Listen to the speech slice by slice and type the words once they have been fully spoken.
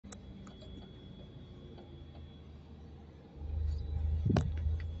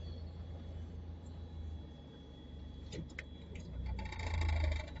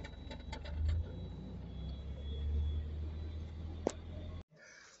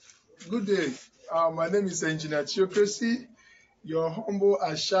Good day. My name is Engineer Theocracy, your humble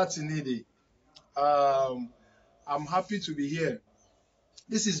Ashatinidi. I'm happy to be here.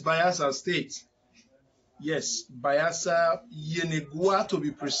 This is Bayelsa State. Yes, Bayelsa Yenegua to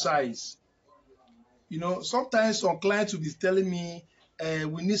be precise. You know, sometimes some clients will be telling me,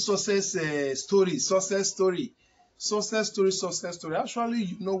 we need success story, success story, success story, success story. Actually,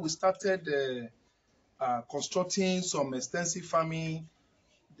 you know, we started constructing some extensive farming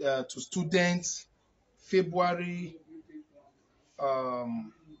to students February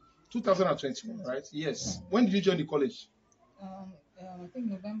 2021, right? Yes. When did you join the college? I think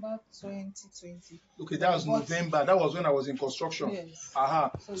November 2020. Okay, that was November. That was when I was in construction. Yes.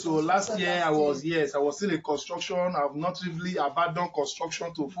 Aha. So last year I was still in construction. I've not really abandoned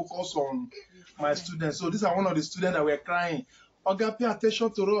construction to focus on my students. So these are one of the students that were crying. Oga, pay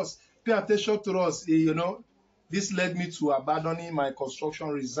attention to us. Pay attention to us. You know, this led me to abandoning my construction,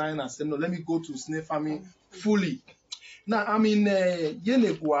 resign, and say, no, let me go to snail farming fully. Now I'm in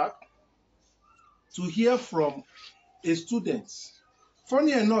Yenegua to hear from a student.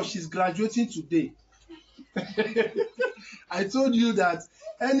 Funny enough, she's graduating today. I told you that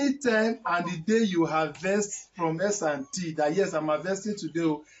anytime and the day you harvest from S&T, that yes, I'm harvesting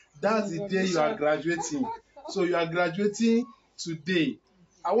today, that's the day you are graduating. So you are graduating today.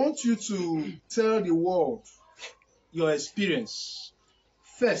 I want you to tell the world your experience.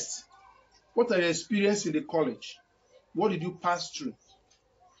 First, what are your experience in the college? What did you pass through?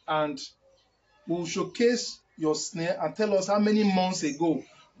 And we'll showcase your snail and tell us how many months ago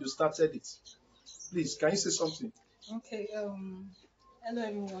you started it. Please, can you say something? Okay. Hello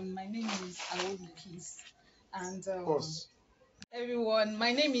everyone. My name is Awodi Peace, and everyone,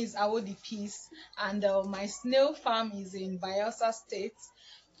 my name is Awodi Peace, and my snail farm is in Bayelsa State.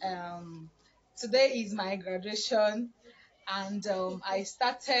 Today is my graduation, and I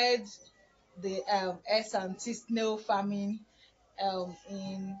started the S&T Snail farming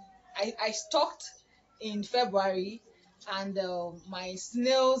I stocked in February, and my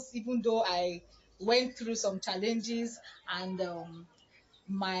snails, even though I went through some challenges, and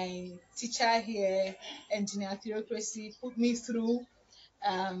my teacher here, Engineer Theocracy, put me through,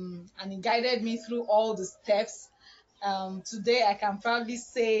 and he guided me through all the steps. Today I can proudly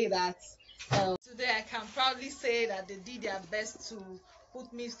say that they did their best to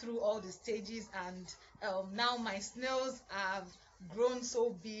put me through all the stages, and now my snails have grown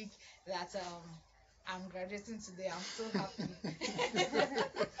so big that I'm graduating today. I'm so happy.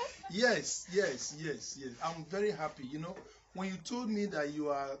 Yes. I'm very happy. You know, when you told me that you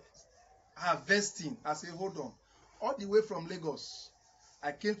are harvesting, I said, hold on. All the way from Lagos,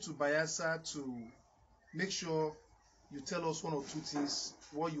 I came to Bayelsa to make sure you tell us one or two things,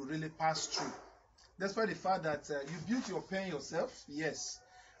 what you really passed through. Despite the fact that you built your pen yourself, yes.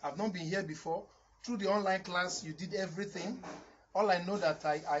 I've not been here before. Through the online class, you did everything. All I know that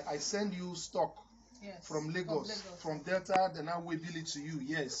I send you stock from Lagos, from Delta, then I will bill it to you.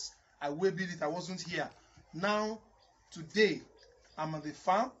 Yes, I will bill it. I wasn't here. Now, today, I'm at the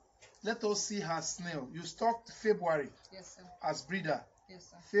farm. Let us see her snail. You stocked February. Yes, sir. As breeder. Yes,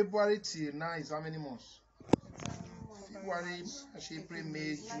 sir. February till now is how many months? February, April,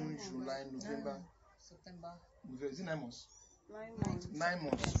 May, June, July, November, September. Is it 9 months? 9 months. 9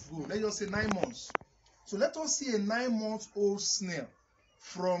 months. Good. Let's just say 9 months. So let us see a 9-month-old snail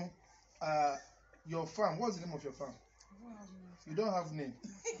from your farm. What's the name of your farm? You don't have name.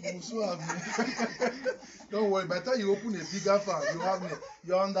 You also have name. Don't worry. By the time you open a bigger farm, you have name.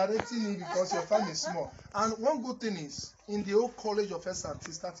 You're underrating it because your farm is small. And one good thing is, in the whole college of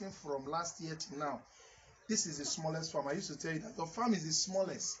S&T, starting from last year till now, this is the smallest farm. I used to tell you that your farm is the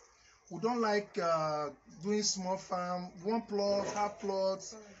smallest. We don't like doing small farm, 1 plot, half plot,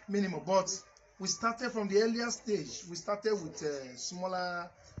 minimum. But we started from the earlier stage. We started with a smaller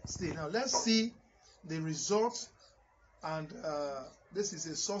stage. Now let's see the result. And this is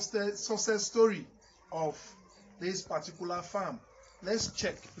a success story of this particular farm. Let's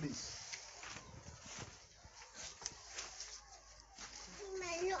check, please.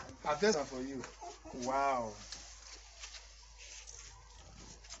 I've done that for you. Wow.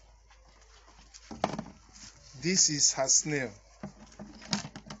 This is her snail.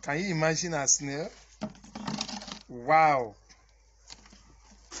 Can you imagine her snail? Wow.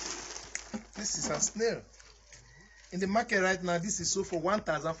 This is her snail. In the market right now, this is sold for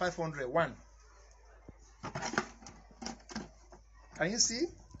 1,500. One. Can you see?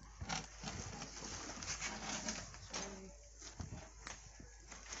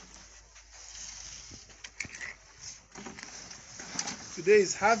 Today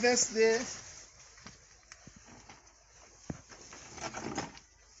is harvest day.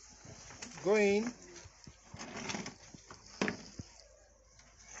 Go in.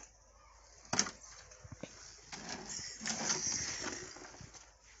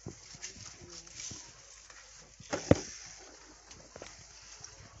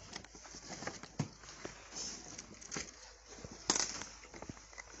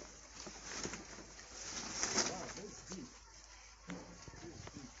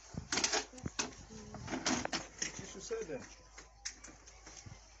 Them.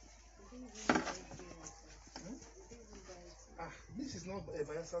 This is not a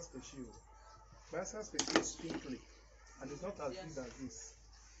Bayelsa species. Bayelsa species is pinkly, and it's not as big as this.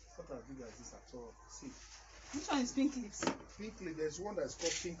 It's not as big as this at all. See. Which one is pink lips? Pinkly, there's one that's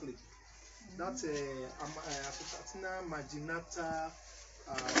called pinkly. That's Apocatina marginata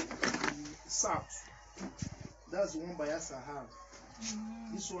south. That's the one Bayelsa have.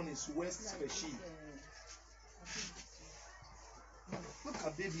 This one is west species. Look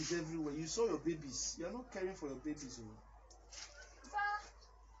at babies everywhere. You saw your babies. You are not caring for your babies.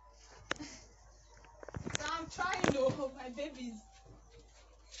 So I'm trying to my babies.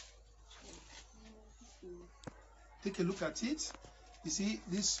 Take a look at it. You see,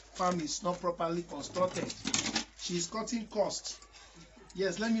 this farm is not properly constructed. She's cutting cost.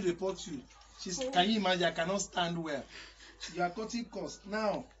 Yes, let me report you. Can you imagine? I cannot stand well. You are cutting cost.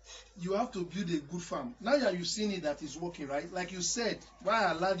 Now, you have to build a good farm. Now that you've seen it that is working, right? Like you said, why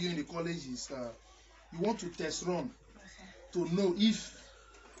I allowed you in the college is you want to test run to know if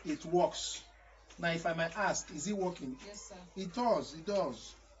it works. Now, if I might ask, is it working? Yes, sir. It does. It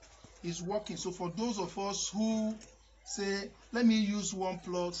does. It's working. So for those of us who say, let me use one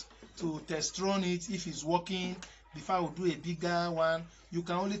plot to test run it, if it's working, before I will do a bigger one, you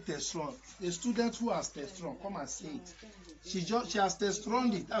can only test run. A student who has test run, come and say it. She has test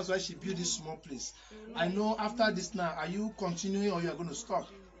run it. That's why she built this small place. I know after this now, are you continuing or you are going to stop?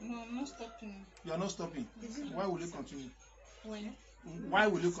 No, I'm not stopping. You are not stopping. Why will you continue? When? Why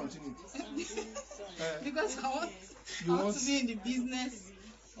will you continue? Because I want to be in the business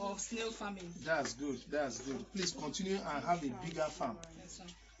of snail farming. That's good. That's good. Please continue and have a bigger farm. Yes, sir.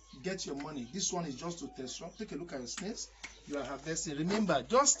 Get your money. This one is just to test run. Take a look at your snails. You are harvesting. Remember,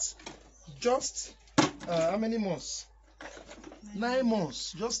 just how many months? 9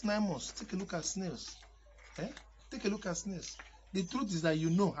 months. Just 9 months. Take a look at snails. Take a look at snails. The truth is that you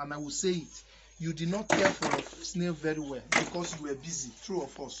know, and I will say it, you did not care for a snail very well because you were busy. True or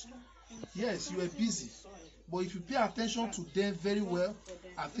false? Yes, you were busy. But if you pay attention to them very well,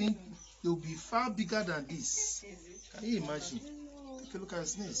 I think they will be far bigger than this. Can you imagine? Take a look at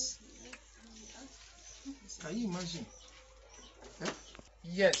snails. Can you imagine?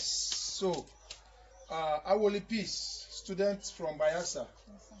 Yes. So, Awoli Peace, student from Bayelsa.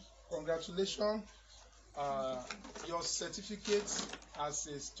 Congratulations. Your certificate as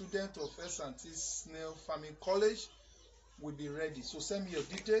a student of S&T Snail Farming College will be ready. So send me your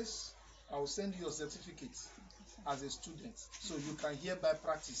details. I will send you your certificate as a student, so you can hereby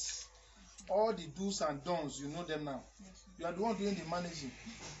practice. All the do's and don'ts, you know them now. You are the one doing the managing.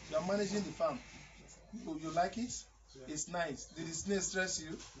 You are managing the farm. You like it? Yeah. It's nice. Did the snail stress you?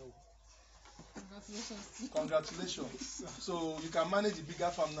 No. Congratulations. Congratulations. So you can manage a bigger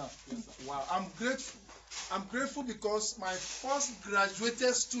farm now. Yes, wow. I'm grateful. I'm grateful because my first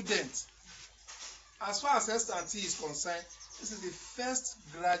graduated student, as far as S&T is concerned, this is the first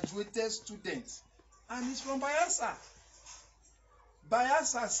graduated student, and he's from Bayelsa.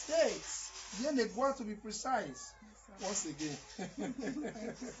 Bayelsa State. Then they want to be precise. Once again.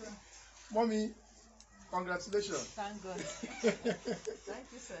 Mommy, congratulations. Thank God.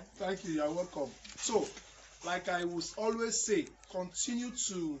 Thank you, sir. Thank you. You are welcome. So, like I will always say, continue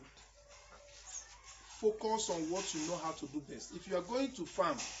to focus on what you know how to do best. If you are going to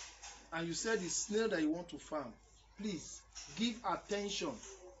farm and you said it's snail that you want to farm, please give attention,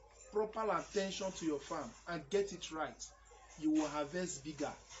 proper attention to your farm and get it right. You will harvest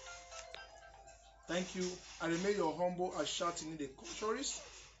bigger. Thank you. I remain your humble and shouting in the culturist,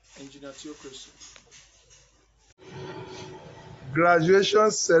 Engineer Theocracy. Graduation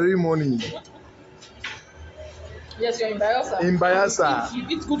ceremony. Yes, you're in Bayelsa. In Bayelsa. You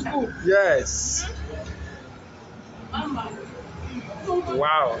eat good food. Yes.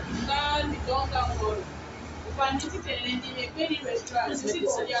 Wow.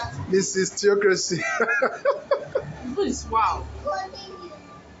 This is Theocracy. This wow.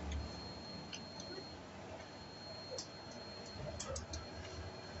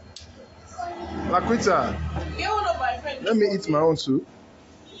 Laquita, let me eat my own too.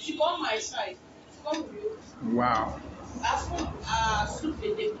 She come my side. Come with you. Wow. Soup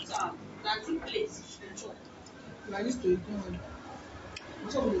in the town. That's two plates. I used to eat one.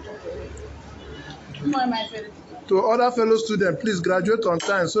 To other fellow students, please graduate on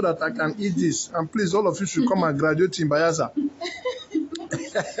time so that I can eat this. And please, all of you should come and graduate in Bayelsa.